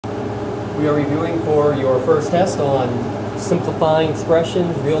We are reviewing for your first test on simplifying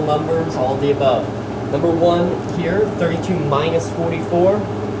expressions, real numbers, all of the above. Number 1 here, 32 minus 44,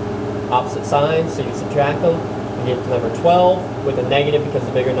 opposite signs, so you subtract them. You get to number 12 with a negative because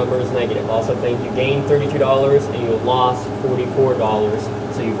the bigger number is negative. Also think you gained $32 and you lost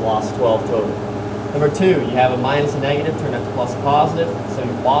 $44, so you've lost 12 total. Number 2, you have a minus and negative turned out to plus a positive, so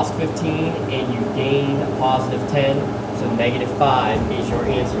you lost 15 and you gained a positive 10. So negative 5 is your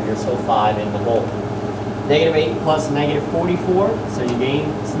answer. You're still 5 in the hole. Negative 8 plus negative 44, so you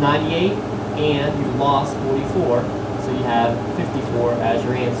gained 98 and you lost 44, so you have 54 as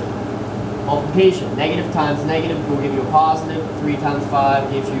your answer. Multiplication, negative times negative will give you a positive. 3 times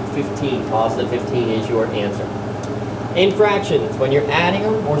 5 gives you 15. Positive 15 is your answer. In fractions, when you're adding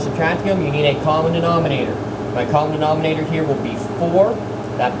them or subtracting them, you need a common denominator. My common denominator here will be 4.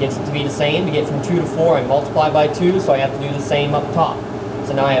 That gets it to be the same. To get from 2 to 4, I multiply by 2, so I have to do the same up top.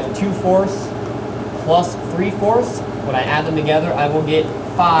 So now I have 2/4 plus 3/4. When I add them together, I will get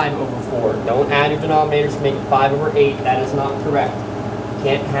 5 over 4. Don't add your denominators to make it 5 over 8. That is not correct. You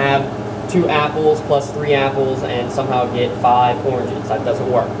can't have 2 apples plus 3 apples and somehow get 5 oranges. That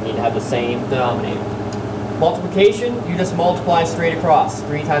doesn't work. You need to have the same denominator. Multiplication, you just multiply straight across.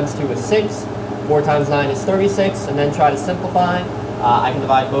 3 times 2 is 6. 4 times 9 is 36. And then try to simplify. I can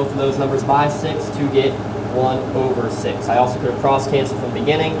divide both of those numbers by 6 to get 1 over 6. I also could have cross-canceled from the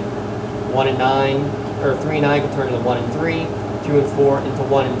beginning. 1 and 9, or 3 and 9 could turn into 1 and 3. 2 and 4 into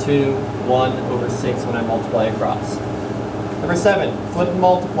 1 and 2. 1 over 6 when I multiply across. Number 7, flip and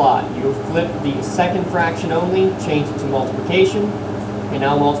multiply. You flip the second fraction only, change it to multiplication, and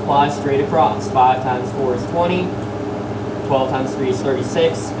now multiply straight across. 5 times 4 is 20. 12 times 3 is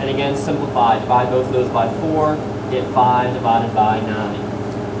 36. And again, simplify. Divide both of those by 4. Get 5 divided by 9.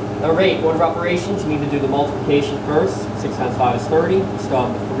 Number 8, order of operations, you need to do the multiplication first. 6 times 5 is 30. You still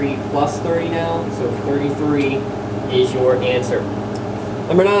have 3 plus 30 now, so 33 is your answer.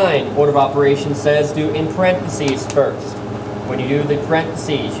 Number 9, order of operations says do in parentheses first. When you do the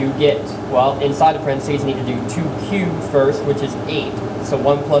parentheses, you get, well, inside the parentheses, you need to do 2 cubed first, which is 8. So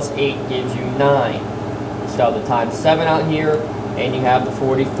 1 plus 8 gives you 9. You still have the times 7 out here, and you have the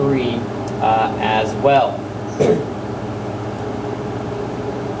 43 as well.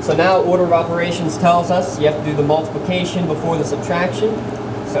 So now order of operations tells us you have to do the multiplication before the subtraction.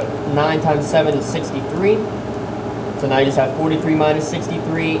 So 9 times 7 is 63. So now you just have 43 minus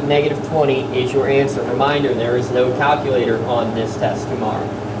 63, negative 20 is your answer. Reminder, there is no calculator on this test tomorrow.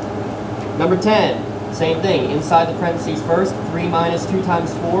 Number 10, same thing. Inside the parentheses first, 3 minus 2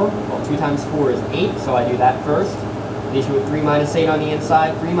 times 4. Well, 2 times 4 is 8, so I do that first. Leaves you with 3 minus 8on the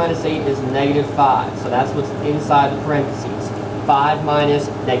inside. 3 minus 8 is negative 5. So that's what's inside the parentheses. 5 minus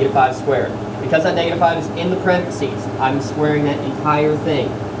negative 5 squared. Because that negative 5 is in the parentheses, I'm squaring that entire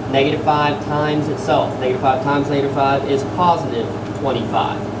thing. Negative 5 times itself. Negative 5 times negative 5 is positive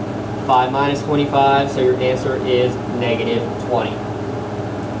 25. 5 minus 25, so your answer is negative 20.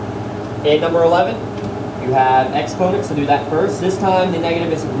 And number 11, you have exponents, so do that first. This time the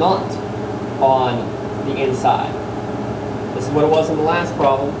negative is not on the inside. This is what it was in the last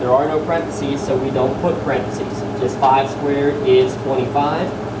problem. There are no parentheses, so we don't put parentheses. Just 5 squared is 25.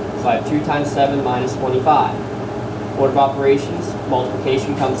 So I have 2 times 7 minus 25. Order of operations,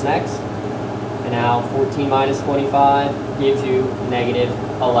 multiplication comes next. And now 14 minus 25 gives you negative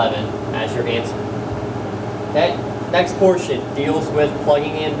 11 as your answer. Okay, next portion deals with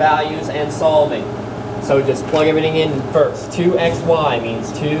plugging in values and solving. So just plug everything in first. 2xy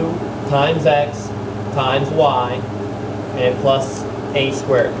means 2 times x times y. And plus a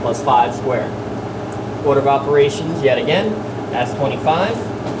squared, plus 5 squared. Order of operations, yet again, that's 25.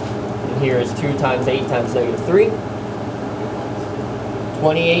 And here is 2 times 8 times negative 3.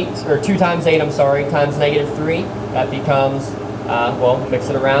 28, or 2 times 8, I'm sorry, times negative 3. That becomes, well, mix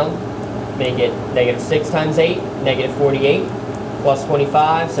it around. Make it negative 6 times 8, negative 48, plus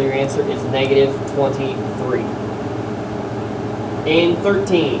 25. So your answer is negative 23. In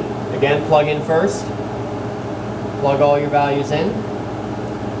 13, again, plug in first. Plug all your values in.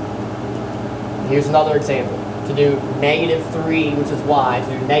 Here's another example. To do negative 3, which is y,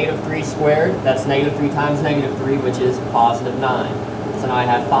 to do negative 3 squared, that's negative 3 times negative 3, which is positive 9. So now I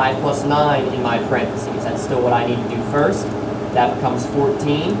have 5 plus 9 in my parentheses. That's still what I need to do first. That becomes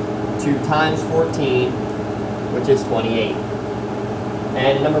 14. 2 times 14, which is 28.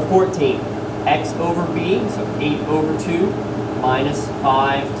 And number 14, x over b, so 8 over 2, minus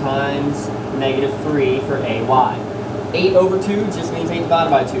 5 times negative 3 for ay. 8 over 2 just means 8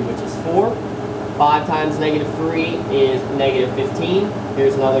 divided by 2, which is 4. 5 times negative 3 is negative 15.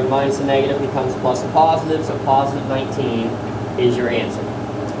 Here's another minus a negative, becomes plus a positive, so positive 19 is your answer.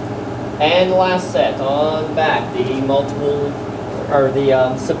 And the last set on back, the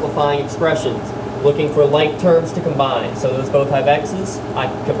simplifying expressions. Looking for like terms to combine. So those both have x's. I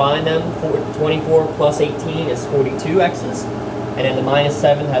combine them. 24 plus 18 is 42 x's. And then the minus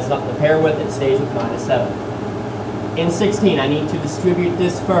 7 has nothing to pair with. It stays with minus 7. In 16, I need to distribute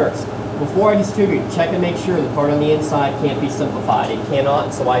this first. Before I distribute, check and make sure the part on the inside can't be simplified. It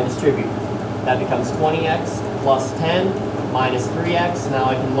cannot, so I distribute. That becomes 20x plus 10 minus 3x. Now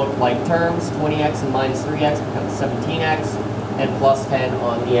I can look like terms. 20x and minus 3x becomes 17x and plus 10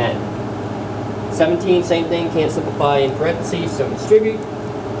 on the end. 17, same thing, can't simplify in parentheses, so distribute.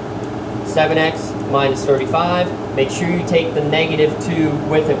 7x minus 35. Make sure you take the negative 2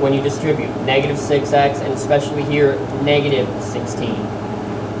 with it when you distribute. Negative 6x, and especially here, negative 16.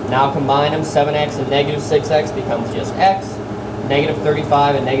 Now combine them. 7x and negative 6x becomes just x. Negative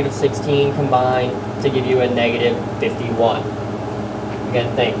 35 and negative 16 combine to give you a negative 51.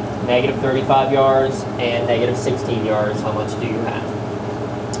 Again, think, negative 35 yards and negative 16 yards, how much do you have?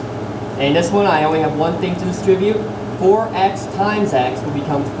 And this one, I only have one thing to distribute. 4x times x will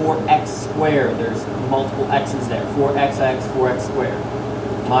become 4x squared. There's multiple x's there. 4xx, 4x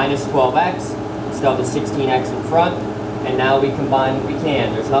squared. Minus 12x, still have the 16x in front. And now we combine what we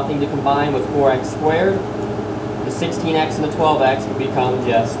can. There's nothing to combine with 4x squared. The 16x and the 12x will become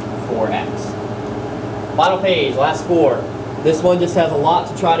just 4x. Final page, last 4. This one just has a lot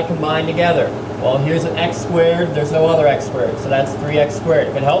to try to combine together. Well, here's an x squared. There's no other x squared, so that's 3x squared.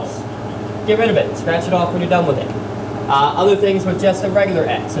 If it helps, get rid of it. Scratch it off when you're done with it. Other things with just a regular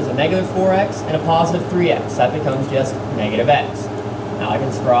x. There's a negative 4x and a positive 3x. That becomes just negative x. Now I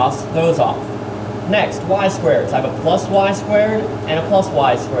can cross those off. Next, y squareds. I have a plus y squared and a plus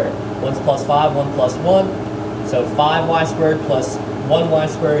y squared. One's plus 5, one plus 1. So 5y squared plus 1y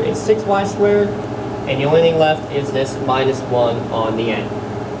squared is 6y squared. And the only thing left is this minus 1 on the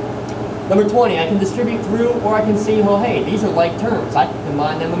end. Number 20, I can distribute through, or I can see, well, hey, these are like terms. I can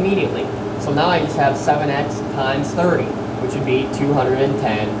combine them immediately. So now I just have 7x times 30, which would be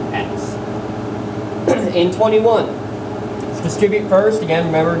 210x. In 21, let's distribute first. Again,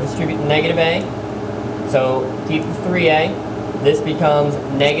 remember, distribute negative a. So keep the 3a. This becomes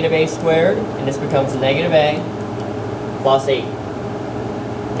negative a squared, and this becomes negative a plus 8.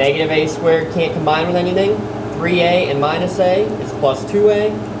 Negative a squared can't combine with anything. 3a and minus a is plus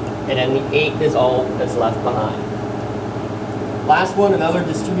 2a, and then the 8 is all that's left behind. Last one, another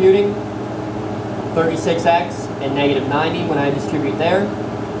distributing. 36x and negative 90 when I distribute there.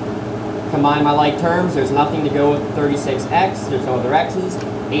 Combine my like terms. There's nothing to go with 36x. There's no other x's.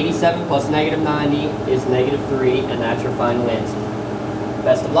 87 plus negative 90 is negative 3, and that's your final answer.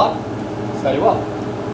 Best of luck. Study well.